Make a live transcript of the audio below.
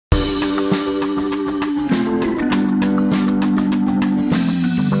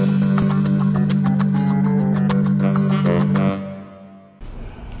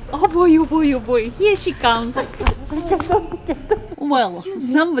boy, oh boy, oh boy, here she comes. Well,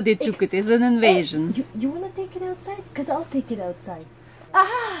 somebody took it as an invasion. You wanna take it outside? Because I'll take it outside.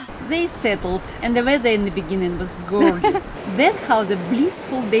 They settled, and the weather in the beginning was gorgeous. That's how the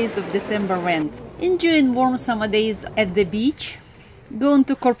blissful days of December went. Enjoying warm summer days at the beach, going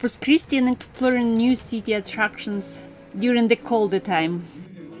to Corpus Christi and exploring new city attractions during the colder time.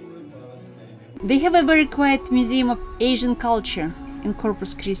 They have a very quiet museum of Asian culture in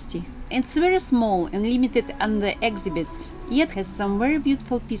Corpus Christi. It's very small and limited on the exhibits, yet has some very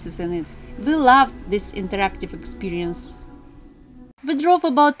beautiful pieces in it. We loved this interactive experience. We drove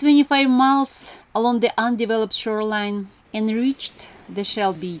about 25 miles along the undeveloped shoreline and reached the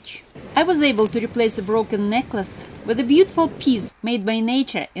shell beach. I was able to replace a broken necklace with a beautiful piece made by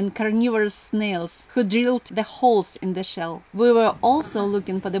nature and carnivorous snails who drilled the holes in the shell. We were also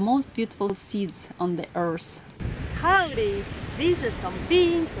looking for the most beautiful seeds on the earth. Howdy! These are some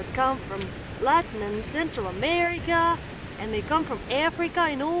beans that come from Latin and Central America, and they come from Africa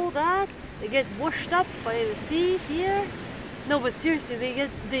and all that. They get washed up by the sea here. No, but seriously, they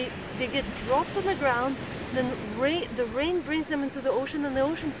get dropped on the ground, then the rain brings them into the ocean, and the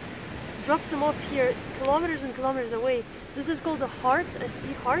ocean drops them off here kilometers and kilometers away. This is called a heart, a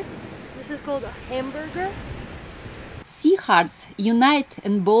sea heart. This is called a hamburger. Sea hearts unite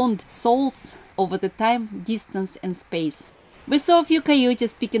and bond souls over the time, distance and space. We saw a few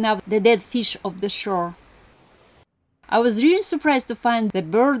coyotes picking up the dead fish off the shore. I was really surprised to find the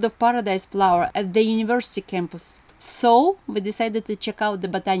bird of paradise flower at the university campus. So we decided to check out the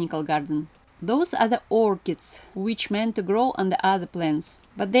botanical garden. Those are the orchids, which meant to grow on the other plants.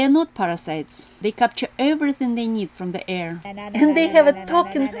 But they are not parasites. They capture everything they need from the air. And they have a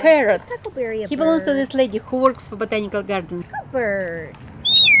talking parrot. He belongs to this lady who works for botanical garden. Bird.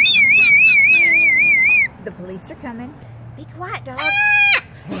 The police are coming. Be quiet, dog.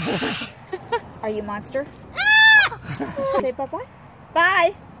 Are you a monster? Say bye-bye.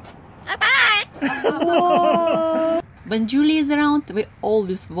 Bye. Bye. When Julie is around, we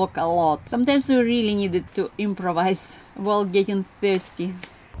always walk a lot. Sometimes we really needed to improvise while getting thirsty.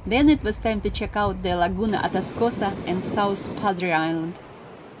 Then it was time to check out the Laguna Atascosa and South Padre Island.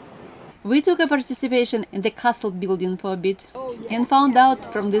 We took a participation in the castle building for a bit and found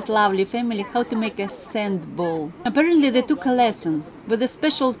out from this lovely family how to make a sand ball. Apparently they took a lesson. With a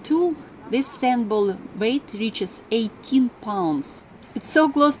special tool, this sand ball weight reaches 18 pounds. It's so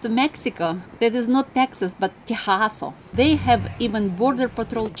close to Mexico that it's not Texas but Tejaso. They have even border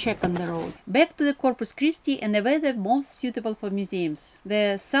patrol check on the road. Back to the Corpus Christi and the weather most suitable for museums.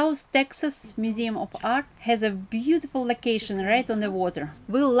 The South Texas Museum of Art has a beautiful location right on the water.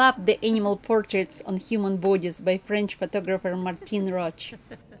 We love the animal portraits on human bodies by French photographer Martin Roche.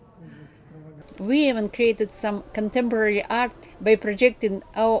 We even created some contemporary art by projecting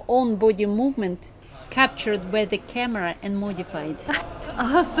our own body movement captured by the camera and modified.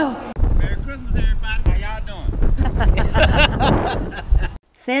 Awesome! Merry Christmas, everybody! How y'all doing?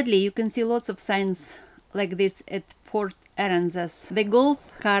 Sadly, you can see lots of signs like this at Port Aransas. The golf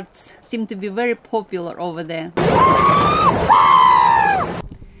carts seem to be very popular over there.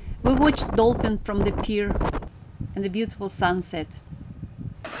 We watched dolphins from the pier and the beautiful sunset.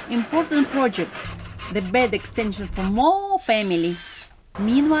 Important project, the bed extension for more family.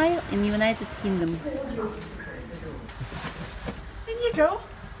 Meanwhile, in the United Kingdom. In you go.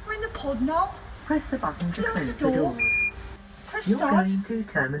 We're in the pod now. Press the button to Close close the the door. doors. Press You're start. going to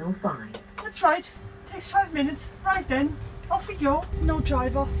Terminal 5. That's right. Takes 5 minutes. Right then. Off we go. No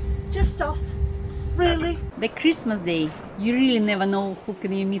driver. Just us. Really? The Christmas day. You really never know who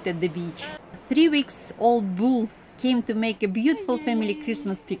can you meet at the beach. 3 weeks old bull came to make a beautiful family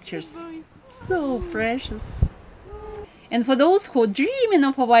Christmas pictures. So precious. And for those who are dreaming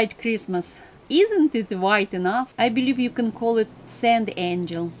of a white Christmas, isn't it white enough? I believe you can call it Sand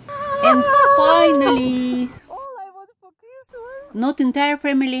Angel. And finally, All I want for Christmas! not entire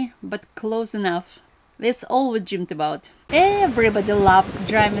family, but close enough. That's all we dreamed about. Everybody loved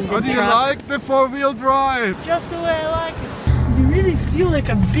driving the How do you truck. like the four-wheel drive? Just the way I like it. You really feel like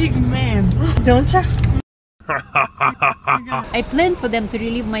a big man, don't you? I planned for them to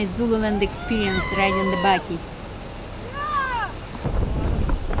relive my Zululand experience riding the bakkie.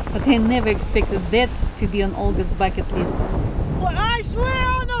 But I never expected that to be on Olga's bucket list. Well, I swear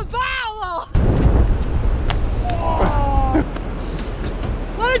on the Bible!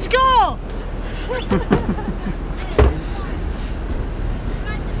 Let's go!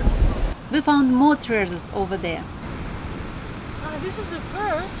 We found more treasures over there. This is the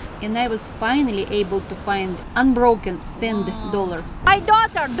purse. And I was finally able to find unbroken sand dollar. My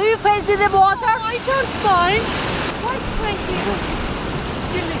daughter, do you fancy the water? I don't mind. Quite frankly,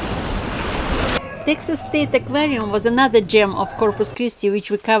 delicious. Texas State Aquarium was another gem of Corpus Christi which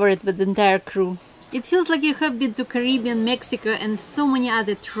we covered with the entire crew. It feels like you have been to Caribbean, Mexico and so many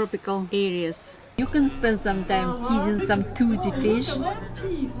other tropical areas. You can spend some time teasing some toothy fish.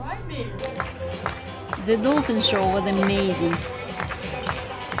 The dolphin show was amazing.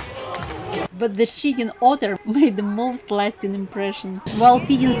 But the chicken otter made the most lasting impression, while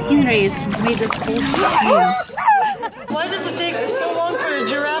feeding stingrays made us all scream. Why does it take so long for a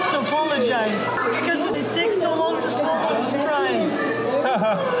giraffe to apologize? Because it takes so long to swallow his pride.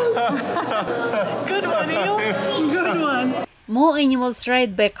 Good one, Eel. Good one. More animals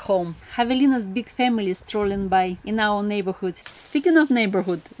right back home. Javelina's big family strolling by in our neighborhood. Speaking of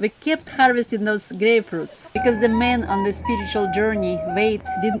neighborhood, we kept harvesting those grapefruits because the men on the spiritual journey, Wade,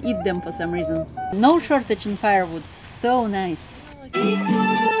 didn't eat them for some reason. No shortage in firewood. So nice.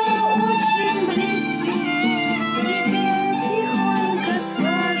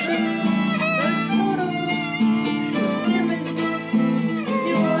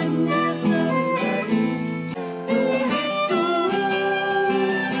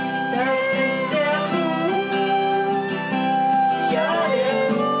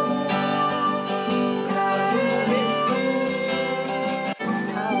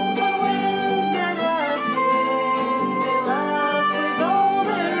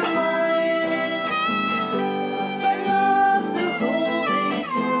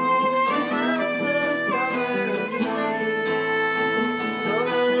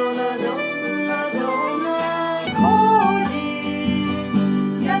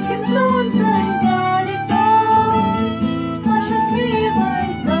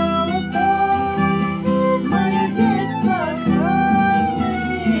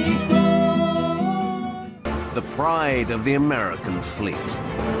 The pride of the American fleet.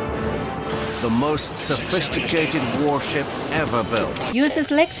 The most sophisticated warship ever built. USS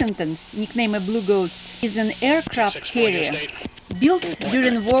Lexington, nicknamed a Blue Ghost, is an aircraft carrier built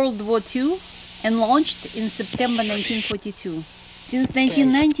during World War II and launched in September 1942. Since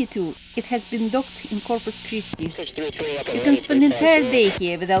 1992, it has been docked in Corpus Christi. You can spend an entire day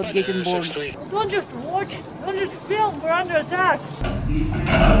here without getting bored. Don't just watch, don't just film, we're under attack.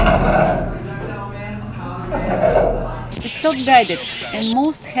 It's self-guided and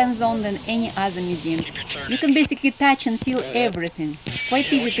most hands-on than any other museums. You can basically touch and feel everything.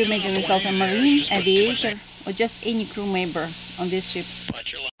 Quite easy to imagine yourself a marine, aviator, or just any crew member on this ship.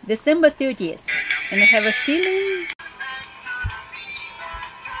 December 30th, and I have a feeling...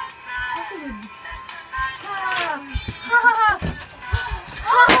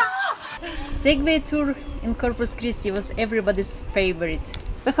 Segway tour in Corpus Christi was everybody's favorite.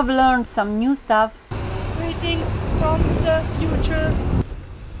 We have learned some new stuff. Greetings from the future.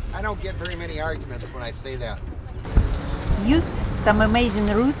 I don't get very many arguments when I say that. Used some amazing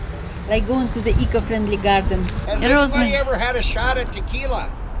routes, like going to the eco-friendly garden. Has anybody ever had a shot at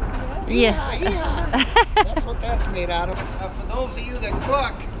tequila? Yeah. Yeah. That's what that's made out of. For those of you that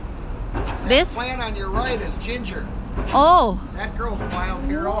cook, This? that plant on your right is ginger. Oh! That girl's wild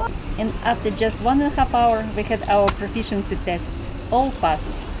hero. And after just 1.5 hours, we had our proficiency test. All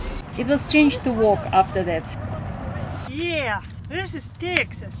passed. It was strange to walk after that. Yeah, this is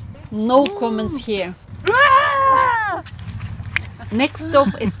Texas. No comments here. Next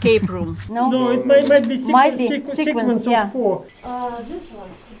stop, escape room. No, it might be, Might be sequence yeah. of 4. This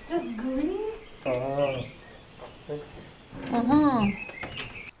one, it's just green.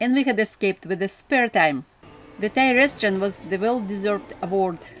 And we had escaped with a spare time. The Thai restaurant was the well-deserved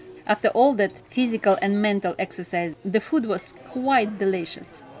award. After all that physical and mental exercise, the food was quite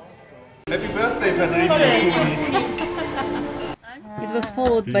delicious. Happy birthday, Patrick. It was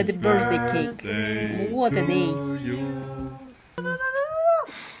followed by the birthday cake. What a day!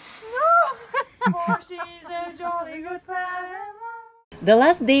 The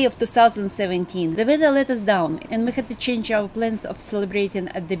last day of 2017, the weather let us down and we had to change our plans of celebrating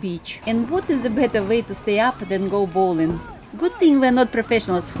at the beach. And what is the better way to stay up than go bowling? Good thing we're not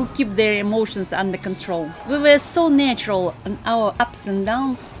professionals who keep their emotions under control. We were so natural on our ups and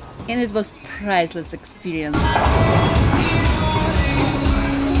downs, and it was priceless experience.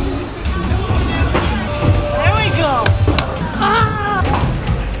 There we go.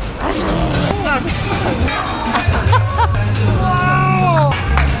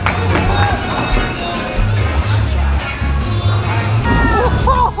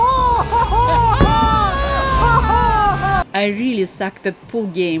 I really sucked at pool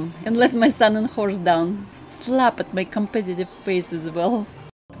game and let my son and horse down. Slap at my competitive face as well.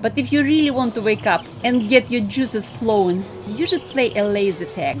 But if you really want to wake up and get your juices flowing, you should play a laser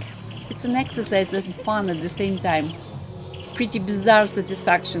tag. It's an exercise and fun at the same time. pretty bizarre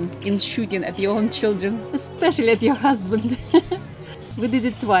satisfaction in shooting at your own children, especially at your husband. We did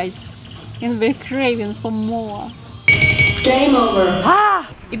it twice, and we're craving for more. Game over.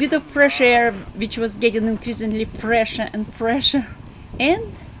 A bit of fresh air, which was getting increasingly fresher and fresher.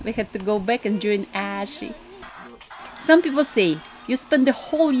 And we had to go back and join Ashi. Some people say you spend the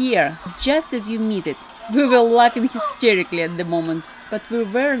whole year just as you meet it. We were laughing hysterically at the moment, but we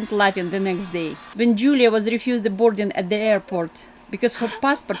weren't laughing the next day, when Julia was refused the boarding at the airport because her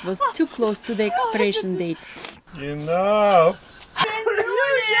passport was too close to the expiration date. Enough.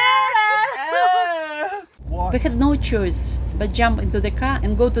 We had no choice but jump into the car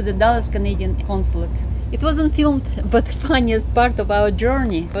and go to the Dallas Canadian consulate. It wasn't filmed, but the funniest part of our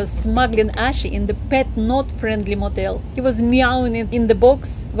journey was smuggling Ashi in the pet not friendly motel. He was meowing in the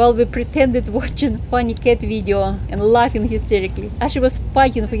box while we pretended watching funny cat video and laughing hysterically. Ashi was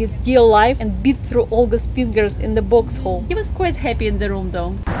fighting for his dear life and bit through Olga's fingers in the box hole. He was quite happy in the room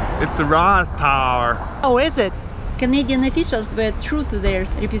though. It's the Ross Tower. Oh, is it? Canadian officials were true to their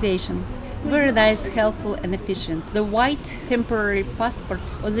reputation. Very nice, helpful and efficient. The white temporary passport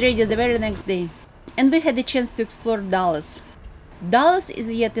was ready the very next day. And we had a chance to explore Dallas. Dallas is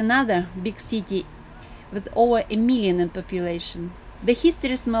yet another big city with over 1 million in population. The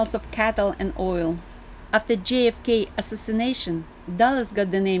history smells of cattle and oil. After JFK assassination, Dallas got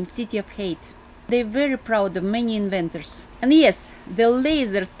the name City of Hate. They're very proud of many inventors. And yes, the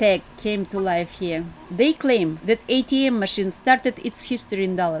laser tag came to life here. They claim that ATM machine started its history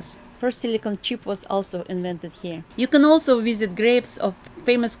in Dallas. First silicon chip was also invented here. You can also visit graves of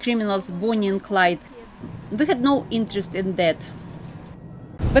famous criminals Bonnie and Clyde. We had no interest in that.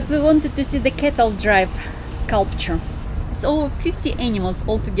 But we wanted to see the cattle drive sculpture. It's over 50 animals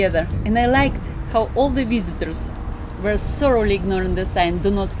altogether, and I liked how all the visitors were thoroughly ignoring the sign, "Do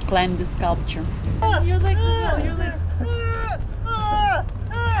not climb the sculpture." Your legs as well, your legs.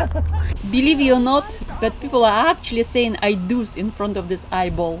 Believe it or not, but people are actually saying "I do's" in front of this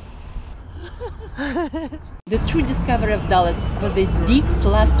eyeball. The true discovery of Dallas was the Dick's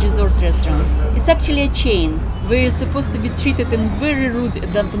Last Resort restaurant. It's actually a chain where you're supposed to be treated in very rude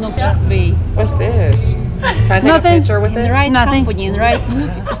and obnoxious way. What's this? Can I take a picture with In it? the right company, in the right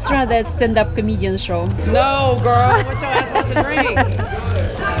mood, it's rather a stand-up comedian show. No, girl. What your ass want to drink?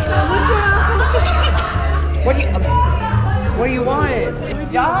 What do you want?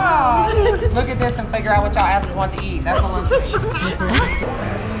 Y'all look at this and figure out what y'all asses want to eat. That's a lunch break.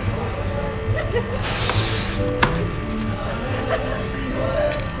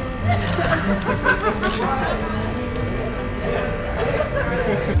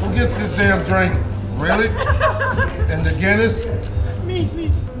 Who gets this damn drink? Really? And the Guinness?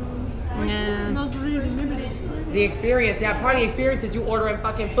 The experience, yeah, part of the experience is you ordering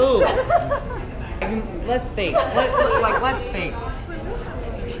fucking food. Let's think. Let's think.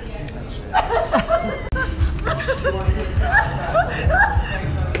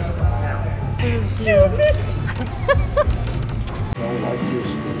 Stupid! I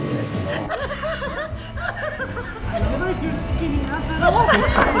like your skinny ass at all.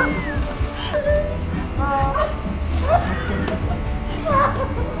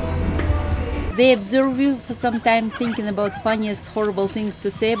 They observe you for some time, thinking about funniest horrible things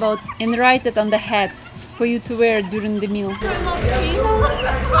to say about, and write it on the hat for you to wear during the meal. Have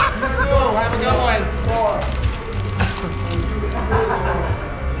a good one.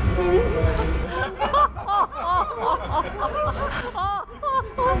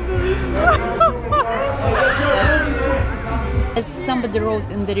 As somebody wrote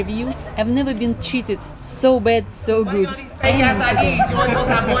in the review, I've never been treated so bad, so good. Fake ass IDs. You only supposed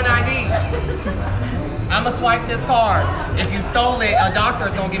to have one ID. I'ma swipe this card. If you stole it, a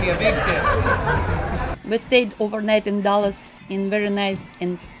doctor's gonna give you a big tip. We stayed overnight in Dallas in very nice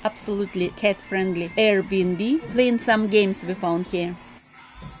and absolutely cat-friendly Airbnb, playing some games we found here.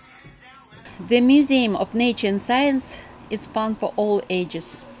 The Museum of Nature and Science is fun for all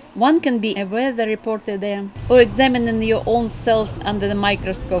ages. One can be a weather reporter there, or examining your own cells under the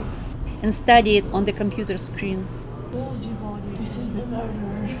microscope and study it on the computer screen. This is the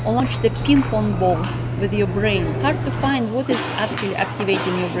murderer. Or launch the ping pong ball with your brain. Hard to find what is actually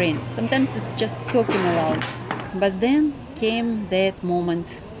activating your brain. Sometimes it's just talking aloud. But then came that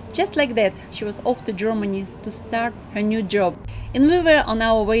moment. Just like that, she was off to Germany to start her new job. And we were on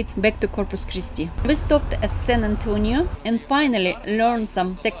our way back to Corpus Christi. We stopped at San Antonio and finally learned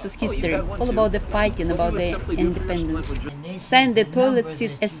some Texas history, all about the fighting about the independence. Signed the toilet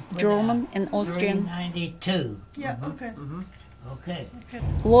seat as German and Austrian. 92. Yeah, okay. Okay.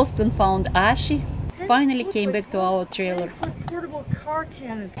 Lost and found Ashi. finally came back to our trailer. Portable car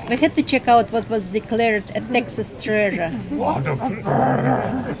cannon. We had to check out what was declared a Texas treasure.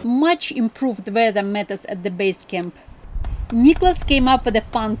 Much improved weather met us at the base camp. Nicholas came up with a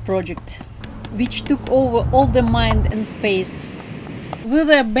fun project, which took over all the mind and space. We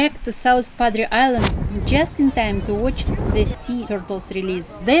were back to South Padre Island just in time to watch the sea turtles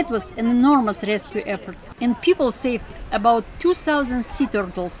release. That was an enormous rescue effort, and people saved about 2,000 sea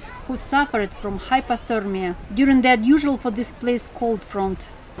turtles who suffered from hypothermia during the unusual for this place cold front.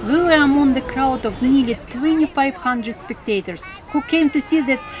 We were among the crowd of nearly 2,500 spectators who came to see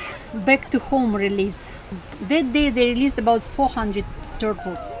that back to home release. That day they released about 400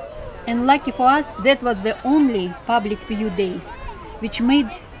 turtles, and lucky for us that was the only public view day, which made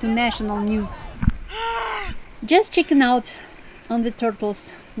to national news. Just checking out on the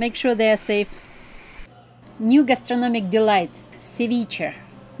turtles, make sure they are safe. New gastronomic delight, ceviche.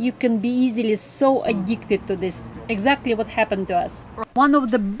 You can be easily so addicted to this. Exactly what happened to us. One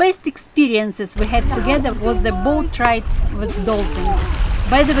of the best experiences we had together was the boat ride with dolphins.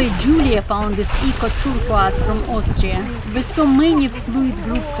 By the way, Julia found this eco tour for us from Austria. We saw many fluid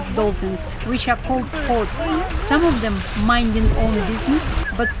groups of dolphins, which are called pods. Some of them minding own business,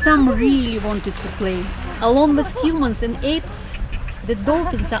 but some really wanted to play. Along with humans and apes, the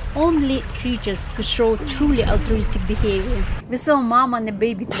dolphins are only creatures to show truly altruistic behavior. We saw mama and a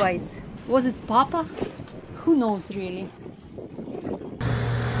baby twice. Was it Papa? Who knows really?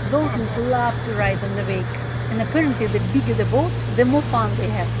 Dolphins love to ride on the wake, and apparently the bigger the boat, the more fun they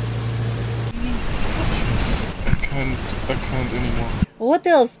have. I can't anymore. What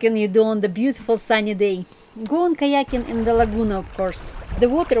else can you do on the beautiful sunny day? Go on kayaking in the laguna, of course. The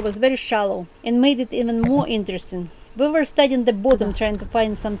water was very shallow and made it even more interesting. We were studying the bottom trying to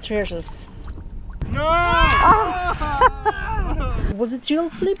find some treasures. No! Was it real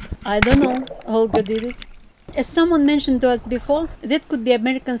flip? I don't know. Olga did it. As someone mentioned to us before, that could be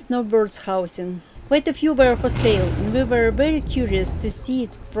American snowbirds' housing. Quite a few were for sale, and we were very curious to see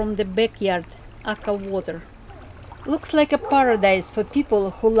it from the backyard, aqua water. Looks like a paradise for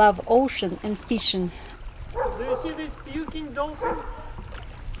people who love ocean and fishing. Do you see this puking dolphin?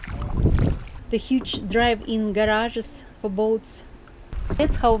 The huge drive-in garages for boats.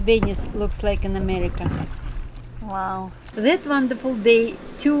 That's how Venice looks like in America. Wow. That wonderful day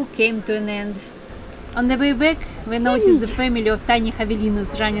too came to an end. On the way back, we noticed the family of tiny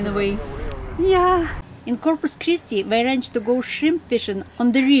javelinas running away. Yeah. In Corpus Christi, we arranged to go shrimp fishing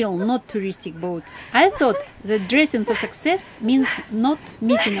on the real, not touristic boat. I thought that dressing for success means not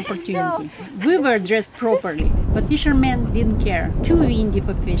missing opportunity. We were dressed properly, but fishermen didn't care. Too windy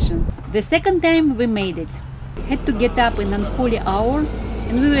for fishing. The second time we made it. Had to get up in an unholy hour,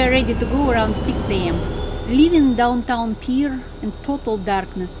 and we were ready to go around 6 a.m. Leaving downtown pier in total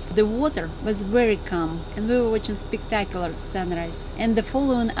darkness. The water was very calm, and we were watching spectacular sunrise and the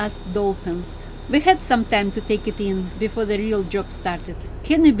following us dolphins. We had some time to take it in before the real job started.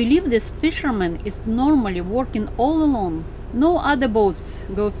 Can you believe this fisherman is normally working all alone? No other boats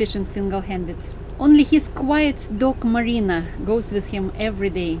go fishing single-handed. Only his quiet dog Marina goes with him every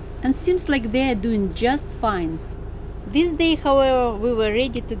day, and seems like they are doing just fine. This day, however, we were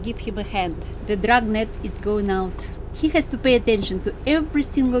ready to give him a hand. The dragnet is going out. He has to pay attention to every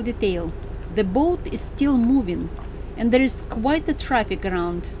single detail. The boat is still moving, and there is quite a traffic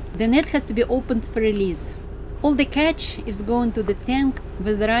around. The net has to be opened for release. All the catch is going to the tank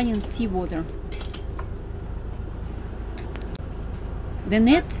with running seawater. The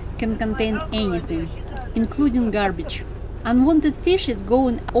net can contain anything, including garbage. Unwanted fish is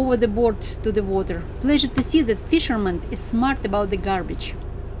going over the board to the water. Pleasure to see that fisherman is smart about the garbage.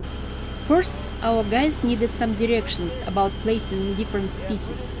 First, our guys needed some directions about placing different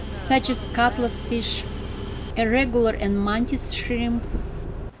species, such as cutlass fish, irregular and mantis shrimp,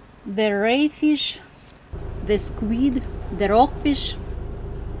 the ray fish, the squid, the rockfish,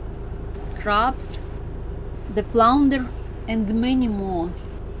 crabs, the flounder, and many more.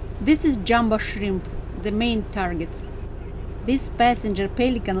 This is jumbo shrimp, the main target. This passenger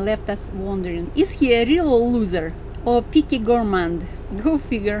pelican left us wondering, is he a real loser or a picky gourmand? Go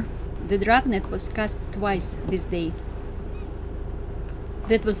figure. The dragnet was cast twice this day.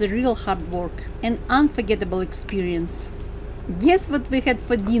 That was a real hard work, an unforgettable experience. Guess what we had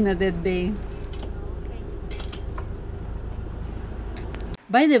for dinner that day?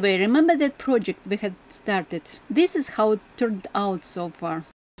 By the way, remember that project we had started? This is how it turned out so far.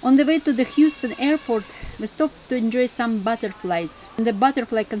 On the way to the Houston airport, we stopped to enjoy some butterflies in the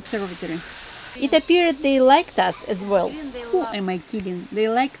butterfly conservatory. It appeared they liked us as well. Who am I kidding? They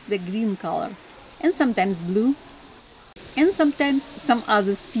liked the green color, and sometimes blue, and sometimes some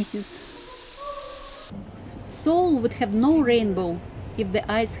other species. Soul would have no rainbow if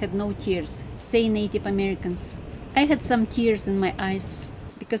the eyes had no tears, say Native Americans. I had some tears in my eyes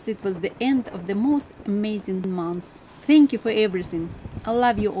because it was the end of the most amazing months. Thank you for everything. I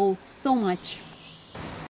love you all so much.